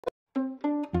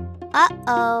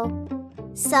Uh-oh.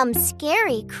 Some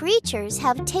scary creatures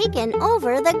have taken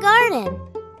over the garden.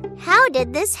 How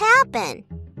did this happen?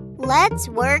 Let's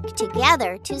work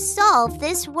together to solve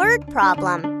this word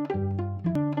problem.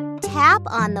 Tap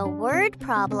on the word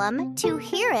problem to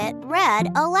hear it read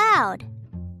aloud.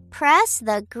 Press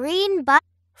the green button.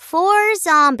 4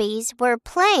 zombies were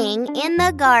playing in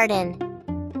the garden.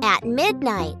 At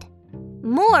midnight,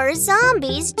 more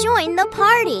zombies joined the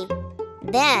party.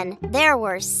 Then there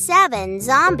were 7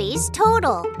 zombies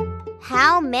total.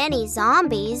 How many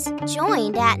zombies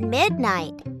joined at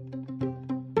midnight?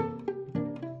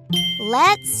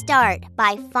 Let's start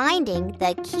by finding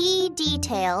the key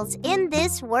details in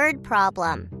this word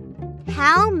problem.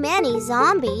 How many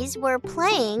zombies were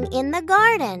playing in the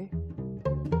garden?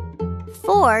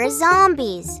 4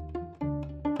 zombies.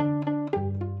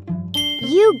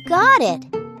 You got it!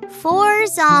 4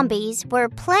 zombies were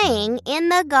playing in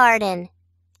the garden.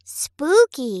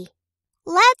 Spooky!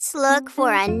 Let's look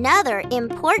for another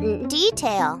important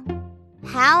detail.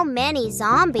 How many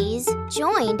zombies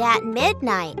joined at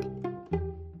midnight?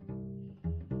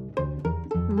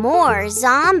 More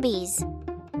zombies.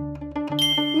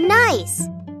 Nice!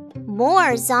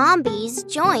 More zombies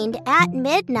joined at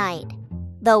midnight.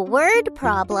 The word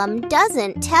problem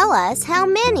doesn't tell us how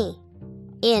many.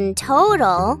 In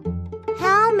total,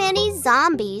 how many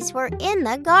zombies were in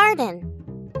the garden?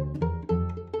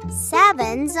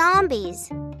 7 zombies.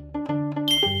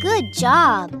 Good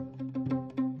job!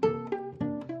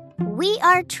 We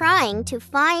are trying to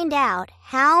find out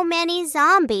how many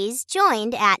zombies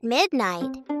joined at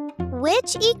midnight.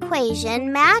 Which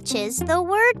equation matches the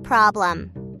word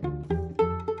problem?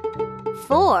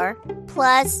 4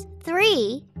 plus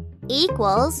 3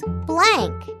 equals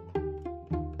blank.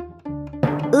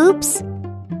 Oops!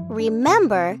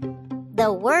 Remember,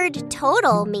 the word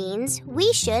total means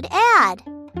we should add.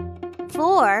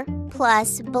 4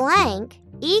 plus blank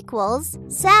equals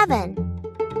 7.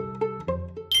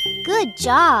 Good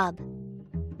job!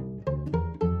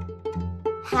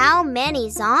 How many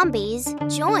zombies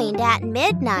joined at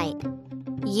midnight?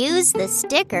 Use the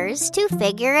stickers to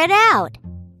figure it out.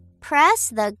 Press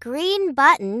the green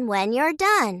button when you're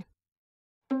done.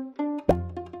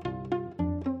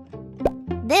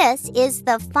 This is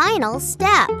the final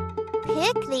step.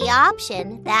 Pick the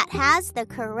option that has the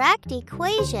correct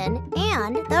equation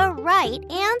and the right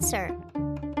answer.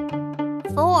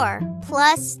 4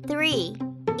 plus 3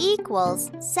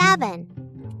 equals 7.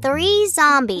 3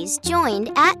 zombies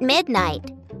joined at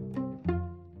midnight.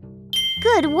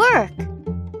 Good work!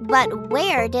 But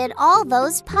where did all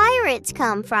those pirates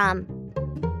come from?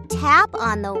 Tap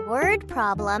on the word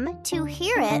problem to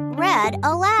hear it read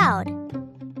aloud.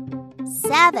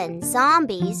 7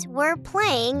 zombies were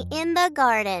playing in the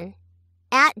garden.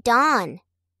 At dawn,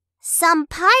 some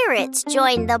pirates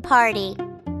joined the party.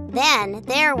 Then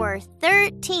there were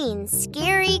 13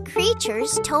 scary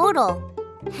creatures total.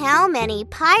 How many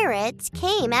pirates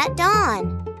came at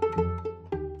dawn?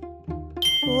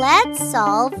 Let's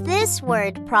solve this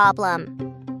word problem.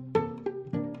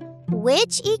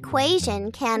 Which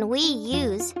equation can we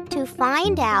use to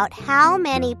find out how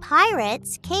many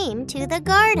pirates came to the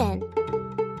garden?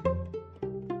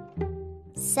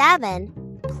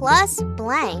 7 plus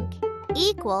blank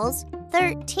equals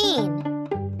 13.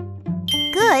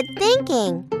 Good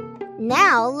thinking!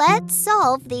 Now let's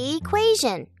solve the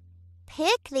equation.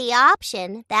 Pick the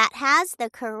option that has the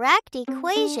correct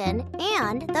equation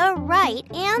and the right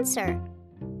answer.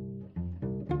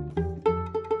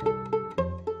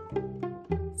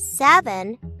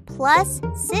 7 plus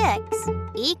 6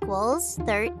 equals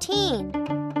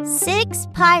 13. 6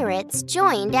 pirates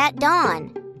joined at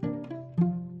dawn.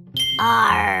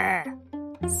 Arr!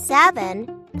 7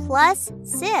 plus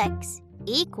 6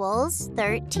 equals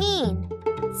 13.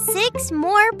 6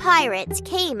 more pirates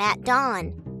came at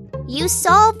dawn. You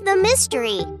solved the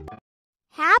mystery!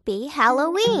 Happy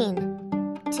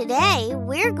Halloween! Today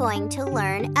we're going to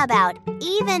learn about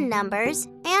even numbers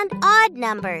and odd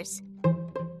numbers.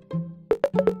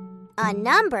 A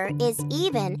number is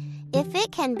even if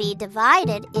it can be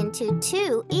divided into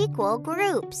 2 equal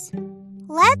groups.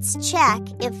 Let's check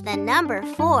if the number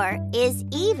 4 is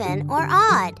even or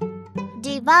odd.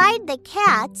 Divide the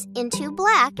cats into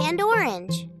black and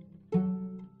orange.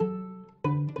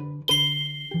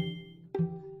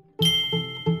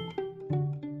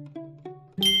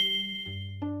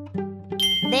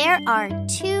 There are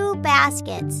 2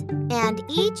 baskets, and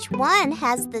each one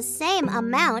has the same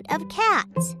amount of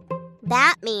cats.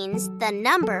 That means the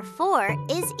number 4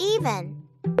 is even.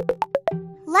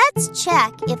 Let's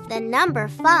check if the number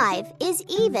 5 is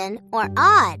even or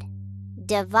odd.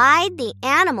 Divide the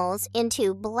animals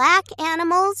into black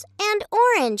animals and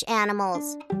orange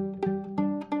animals.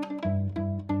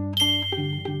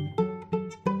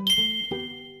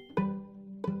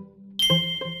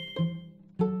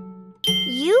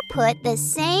 You put the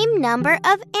same number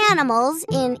of animals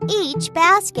in each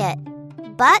basket,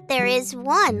 but there is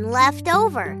one left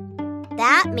over.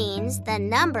 That means the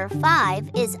number 5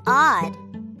 is odd.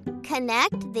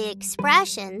 Connect the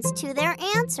expressions to their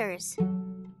answers.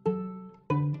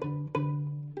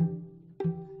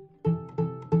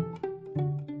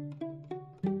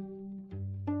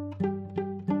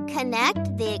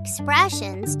 Connect the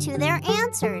expressions to their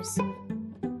answers.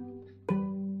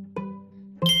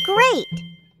 Great!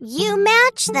 You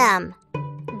match them.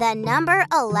 The number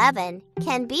 11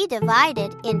 can be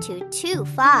divided into 2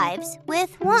 5s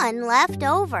with one left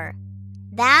over.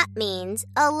 That means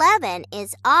 11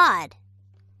 is odd.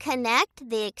 Connect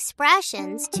the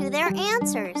expressions to their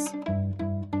answers.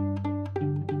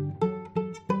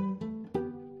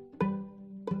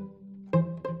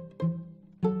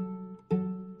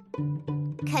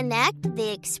 Connect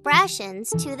the expressions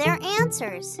to their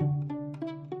answers.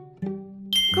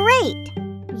 Great!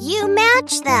 You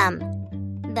match them.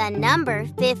 The number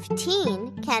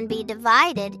 15 can be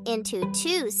divided into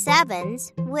 2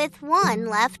 7s with one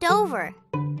left over.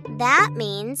 That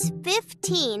means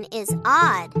 15 is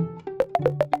odd.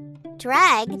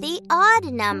 Drag the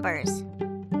odd numbers.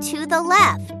 To the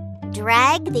left,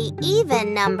 drag the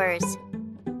even numbers.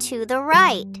 To the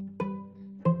right.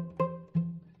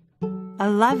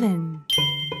 11,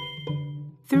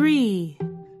 3,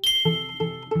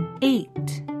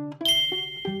 8,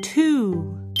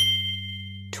 2,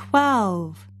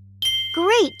 12.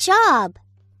 Great job!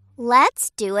 Let's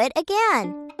do it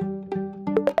again.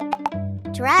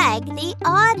 Drag the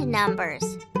odd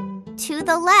numbers. To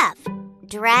the left,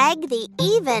 drag the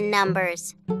even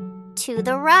numbers. To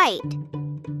the right.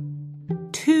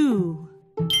 2,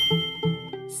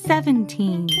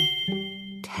 17,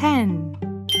 10,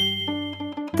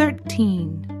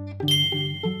 13,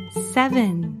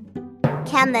 7.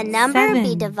 Can the number be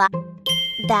 7. divided?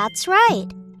 That's right.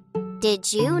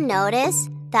 Did you notice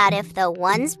that if the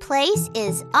ones place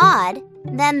is odd,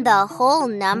 then the whole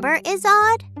number is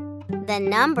odd? The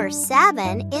number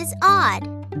 7 is odd,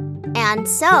 and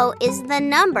so is the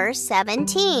number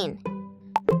 17.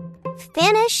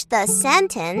 Finish the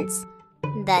sentence.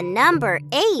 The number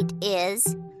 8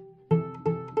 is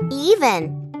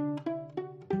even.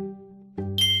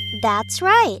 That's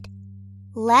right.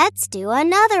 Let's do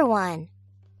another one.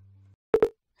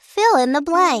 Fill in the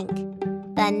blank.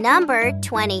 The number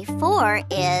 24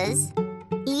 is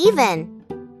even.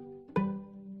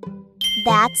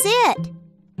 That's it.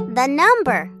 The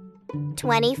number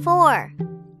 24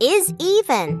 is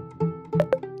even.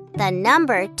 The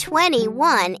number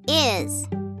 21 is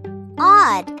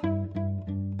odd.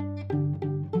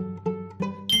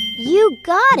 You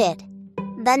got it.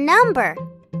 The number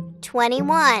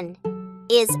 21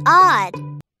 is odd.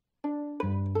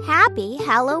 Happy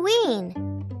Halloween!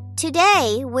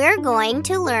 Today we're going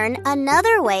to learn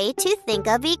another way to think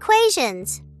of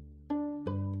equations.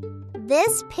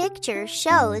 This picture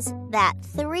shows that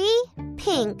 3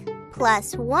 pink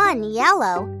plus 1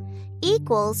 yellow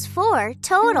equals 4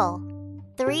 total.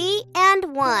 3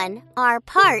 and 1 are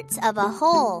parts of a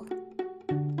whole.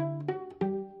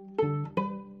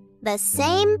 The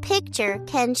same picture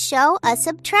can show a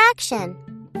subtraction.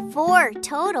 4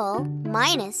 total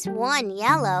minus 1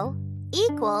 yellow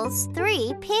equals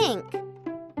 3 pink.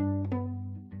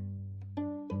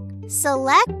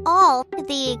 Select all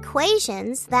the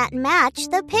equations that match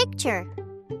the picture.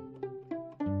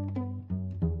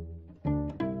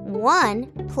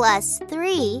 1 plus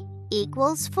 3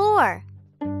 equals 4.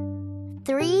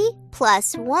 3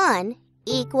 plus 1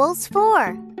 equals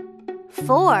 4.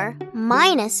 4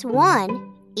 minus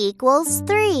 1 equals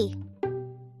 3.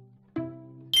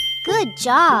 Good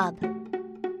job!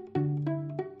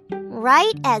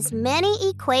 Write as many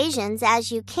equations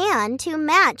as you can to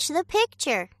match the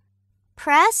picture.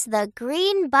 Press the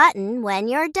green button when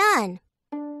you're done.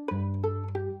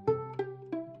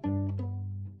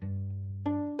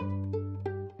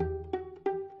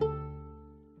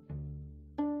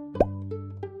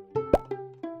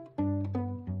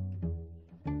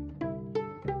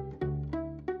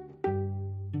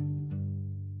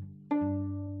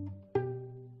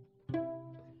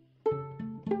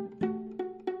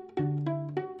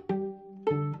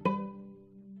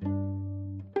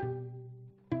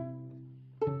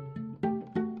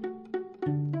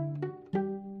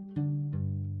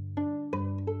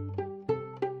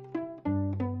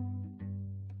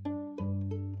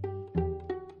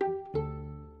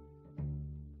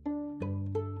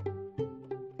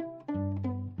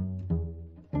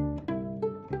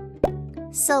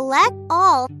 Select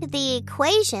all the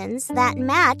equations that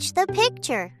match the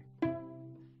picture.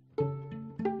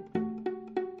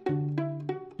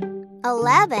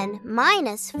 11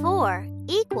 minus 4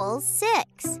 equals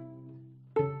 6.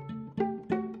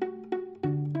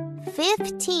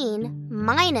 15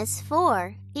 minus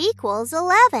 4 equals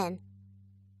 11.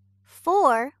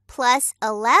 4 plus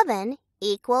 11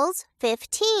 equals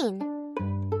 15.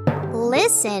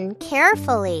 Listen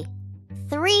carefully.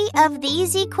 3 of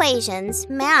these equations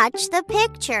match the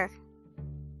picture.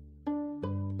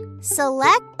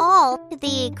 Select all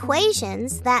the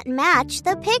equations that match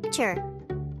the picture.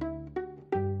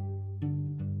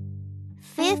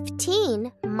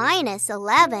 15 minus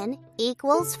 11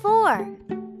 equals 4.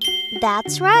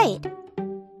 That's right.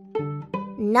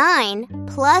 9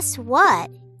 plus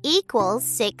what equals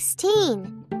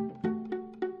 16?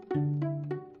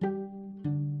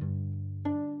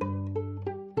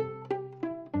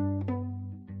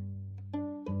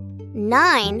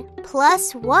 9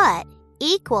 plus what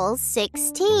equals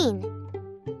 16?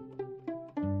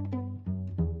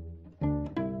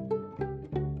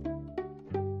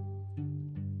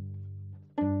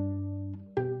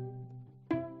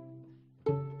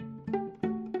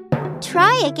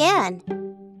 Try again.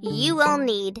 You will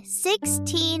need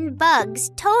 16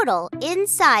 bugs total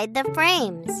inside the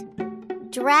frames.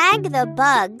 Drag the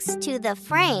bugs to the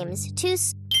frames to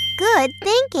Good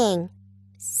thinking!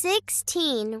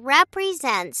 16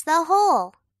 represents the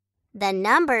whole. The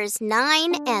numbers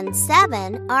 9 and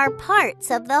 7 are parts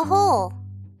of the whole.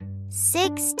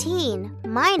 16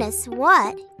 minus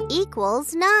what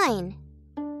equals 9?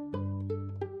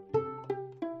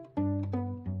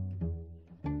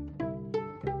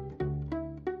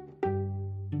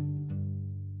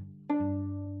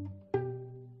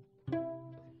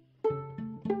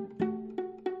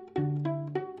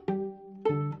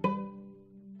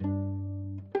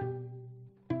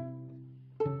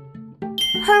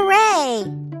 Hooray!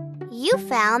 You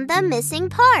found the missing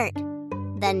part.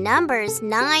 The numbers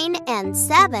 9 and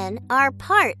 7 are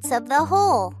parts of the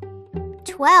whole.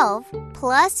 12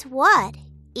 plus what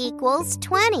equals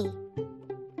 20?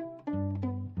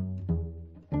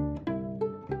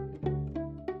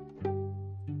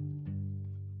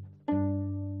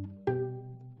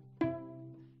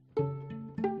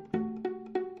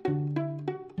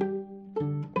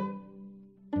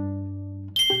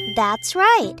 That's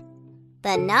right.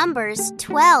 The numbers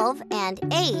 12 and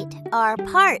 8 are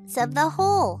parts of the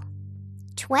whole.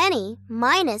 20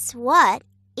 minus what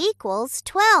equals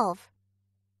 12?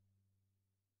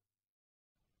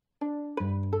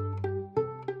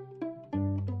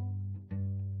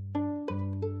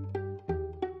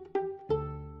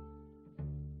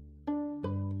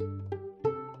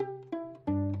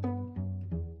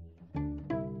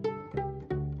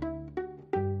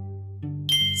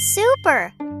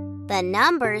 Super! The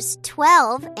numbers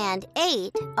 12 and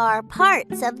 8 are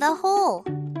parts of the whole.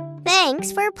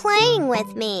 Thanks for playing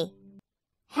with me.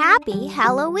 Happy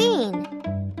Halloween!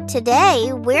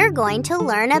 Today we're going to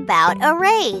learn about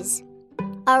arrays.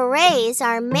 Arrays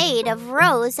are made of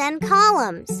rows and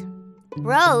columns.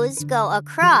 Rows go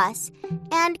across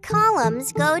and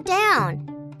columns go down.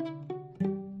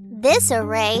 This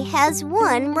array has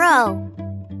one row.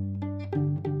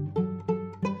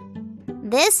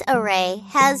 This array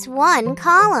has one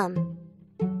column.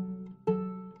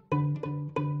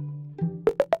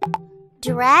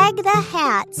 Drag the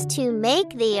hats to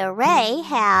make the array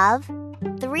have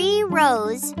 3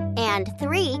 rows and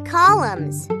 3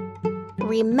 columns.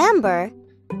 Remember,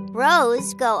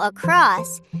 rows go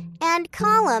across and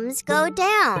columns go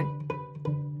down.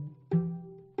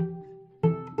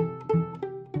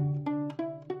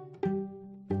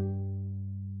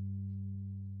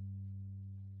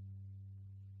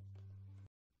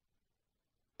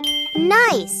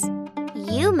 Nice!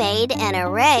 You made an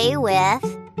array with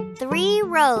 3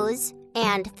 rows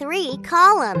and 3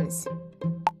 columns.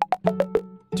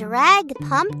 Drag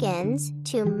pumpkins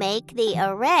to make the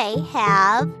array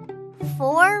have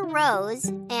 4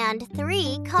 rows and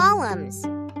 3 columns.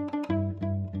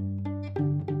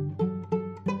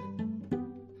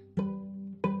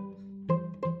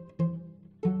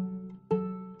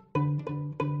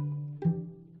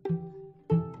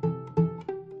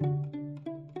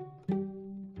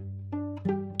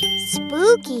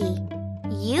 Spooky!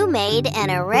 You made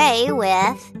an array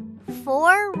with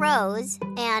 4 rows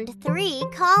and 3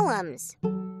 columns.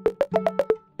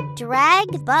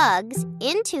 Drag bugs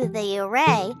into the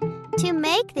array to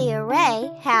make the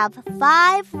array have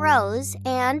 5 rows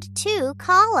and 2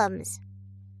 columns.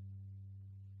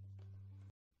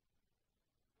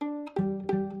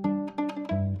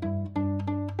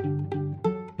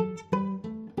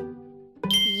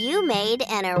 You made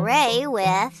an array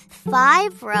with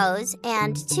 5 rows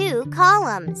and 2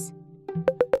 columns.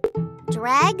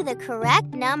 Drag the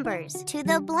correct numbers to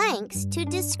the blanks to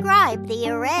describe the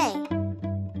array.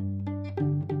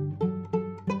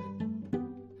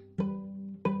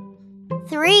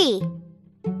 Three,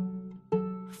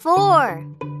 4.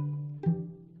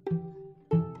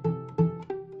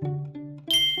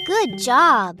 Good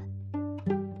job!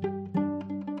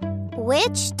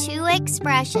 Which 2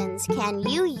 expressions can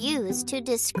you use to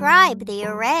describe the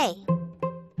array?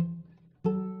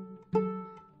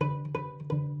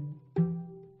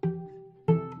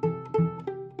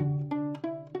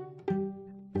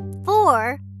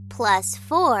 Four plus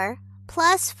 4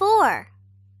 plus 4.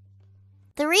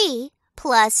 3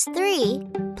 plus 3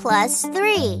 plus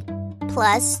 3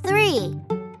 plus 3.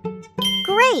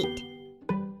 Great!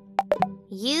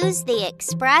 Use the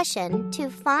expression to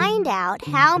find out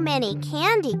how many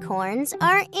candy corns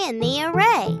are in the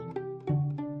array.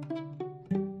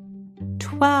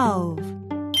 12.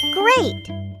 Great!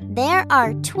 There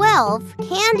are 12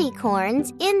 candy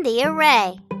corns in the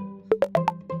array.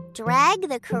 Drag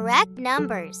the correct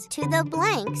numbers to the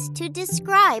blanks to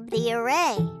describe the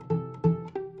array.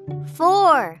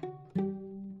 4,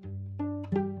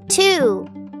 2.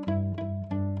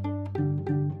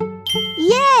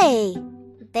 Yay!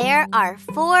 There are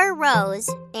 4 rows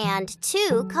and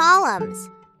 2 columns.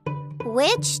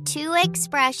 Which 2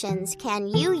 expressions can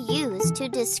you use to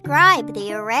describe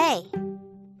the array?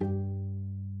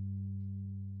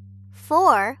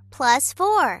 4 plus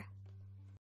 4.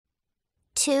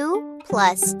 2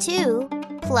 plus 2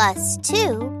 plus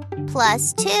 2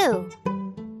 plus 2.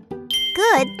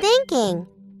 Good thinking!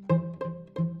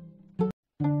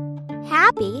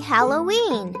 Happy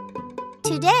Halloween!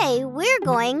 Today we're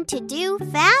going to do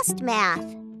fast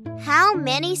math. How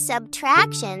many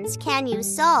subtractions can you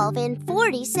solve in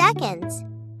 40 seconds?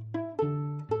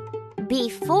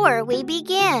 Before we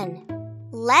begin,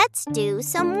 let's do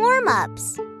some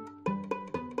warm-ups.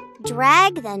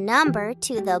 Drag the number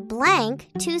to the blank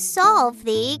to solve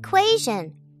the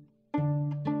equation.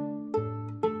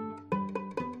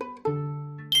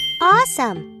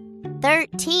 Awesome!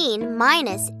 13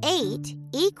 minus 8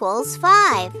 equals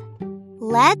 5.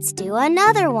 Let's do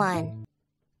another one.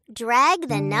 Drag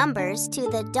the numbers to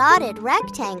the dotted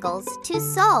rectangles to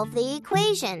solve the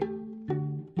equation.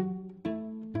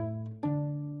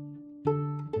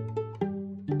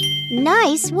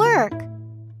 Nice work!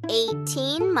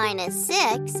 18 minus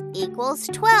 6 equals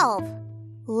 12.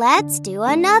 Let's do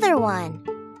another one.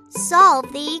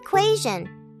 Solve the equation.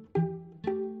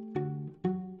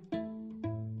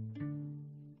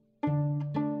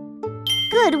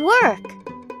 Good work!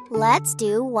 Let's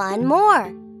do one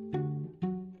more.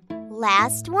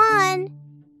 Last one.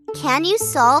 Can you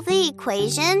solve the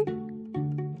equation?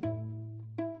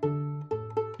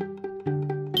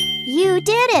 You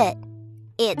did it!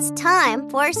 It's time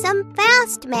for some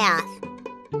fast math.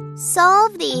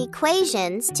 Solve the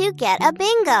equations to get a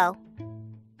bingo.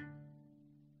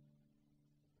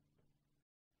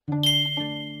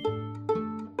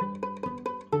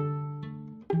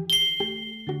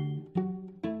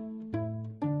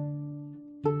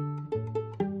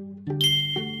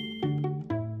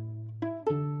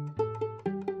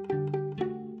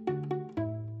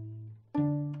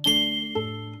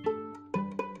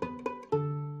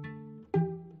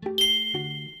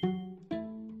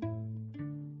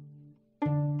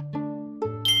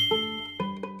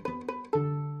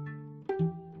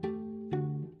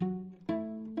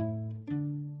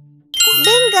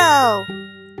 Bingo!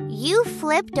 You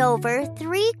flipped over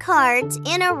 3 cards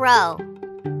in a row.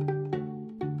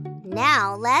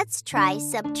 Now let's try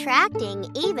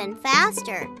subtracting even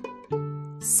faster.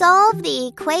 Solve the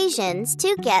equations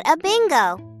to get a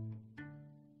bingo.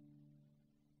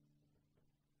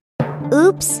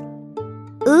 Oops!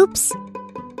 Oops!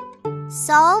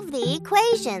 Solve the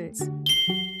equations.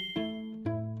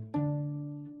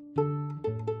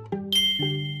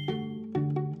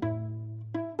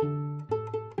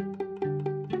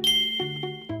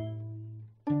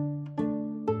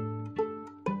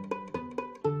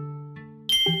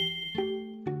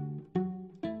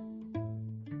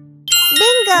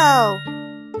 Bingo!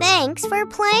 Thanks for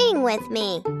playing with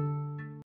me.